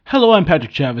Hello, I'm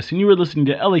Patrick Chavis, and you are listening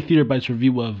to LA Theater Bites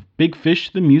review of Big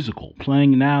Fish the Musical,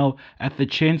 playing now at the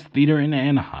Chance Theater in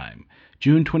Anaheim,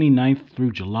 June 29th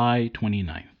through July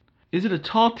 29th. Is it a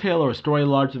tall tale or a story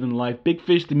larger than life? Big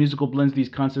Fish the Musical blends these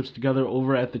concepts together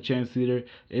over at the Chance Theater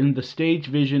in the stage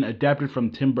vision adapted from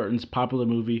Tim Burton's popular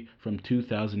movie from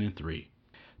 2003.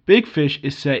 Big Fish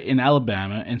is set in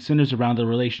Alabama and centers around the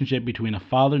relationship between a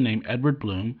father named Edward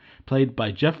Bloom, played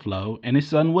by Jeff Lowe, and his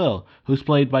son Will, who's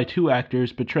played by two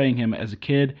actors portraying him as a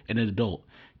kid and an adult.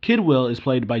 Kid Will is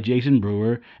played by Jason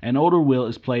Brewer, and older Will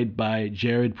is played by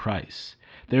Jared Price.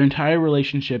 Their entire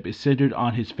relationship is centered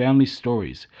on his family's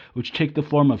stories, which take the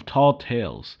form of tall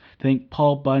tales. Think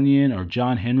Paul Bunyan or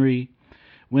John Henry.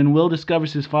 When Will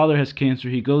discovers his father has cancer,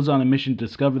 he goes on a mission to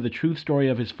discover the true story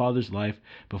of his father's life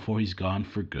before he's gone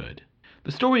for good.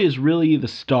 The story is really the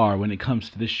star when it comes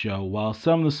to this show. While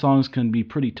some of the songs can be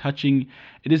pretty touching,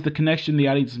 it is the connection the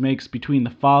audience makes between the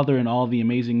father and all the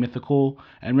amazing mythical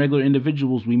and regular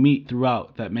individuals we meet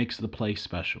throughout that makes the play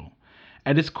special.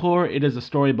 At its core, it is a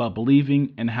story about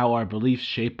believing and how our beliefs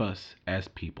shape us as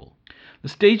people. The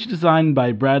stage design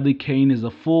by Bradley Kane is a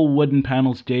full wooden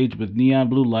panel stage with neon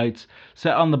blue lights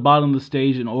set on the bottom of the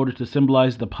stage in order to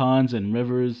symbolize the ponds and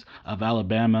rivers of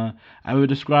Alabama. I would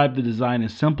describe the design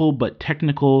as simple but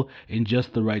technical in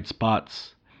just the right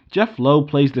spots. Jeff Lowe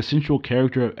plays the central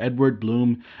character of Edward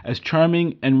Bloom as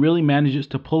charming and really manages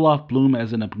to pull off Bloom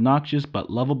as an obnoxious but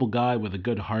lovable guy with a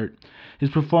good heart. His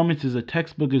performance is a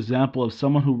textbook example of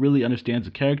someone who really understands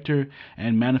a character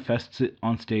and manifests it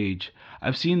on stage.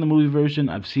 I've seen the movie version,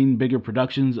 I've seen bigger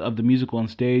productions of the musical on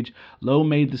stage. Lowe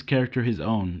made this character his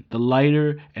own. The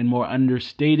lighter and more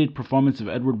understated performance of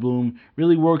Edward Bloom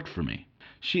really worked for me.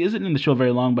 She isn't in the show very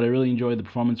long, but I really enjoyed the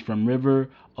performance from River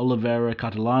Olivera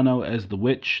Catalano as the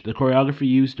witch. The choreography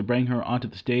used to bring her onto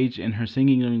the stage and her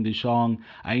singing during the song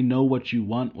I Know What You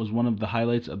Want was one of the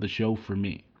highlights of the show for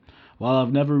me. While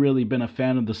I've never really been a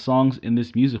fan of the songs in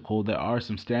this musical, there are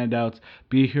some standouts.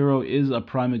 Be a Hero is a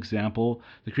prime example.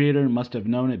 The creator must have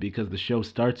known it because the show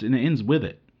starts and ends with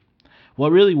it.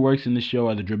 What really works in this show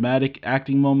are the dramatic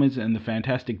acting moments and the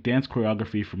fantastic dance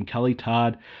choreography from Kelly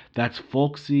Todd that's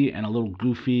folksy and a little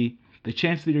goofy. The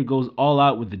Chance Theater goes all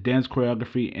out with the dance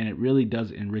choreography and it really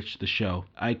does enrich the show.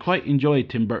 I quite enjoyed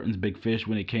Tim Burton's Big Fish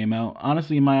when it came out.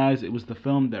 Honestly, in my eyes, it was the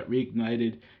film that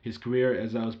reignited his career,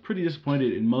 as I was pretty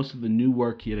disappointed in most of the new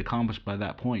work he had accomplished by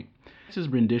that point. His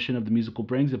rendition of the musical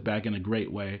brings it back in a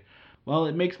great way. While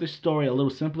it makes the story a little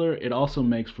simpler, it also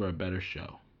makes for a better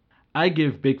show. I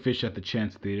give Big Fish at the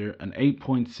Chance Theater an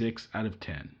 8.6 out of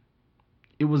 10.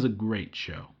 It was a great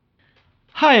show.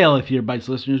 Hi, LA Theater Bites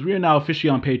listeners. We are now officially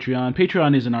on Patreon.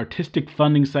 Patreon is an artistic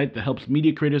funding site that helps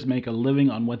media creators make a living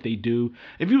on what they do.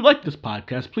 If you like this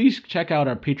podcast, please check out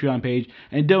our Patreon page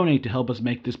and donate to help us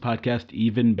make this podcast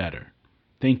even better.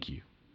 Thank you.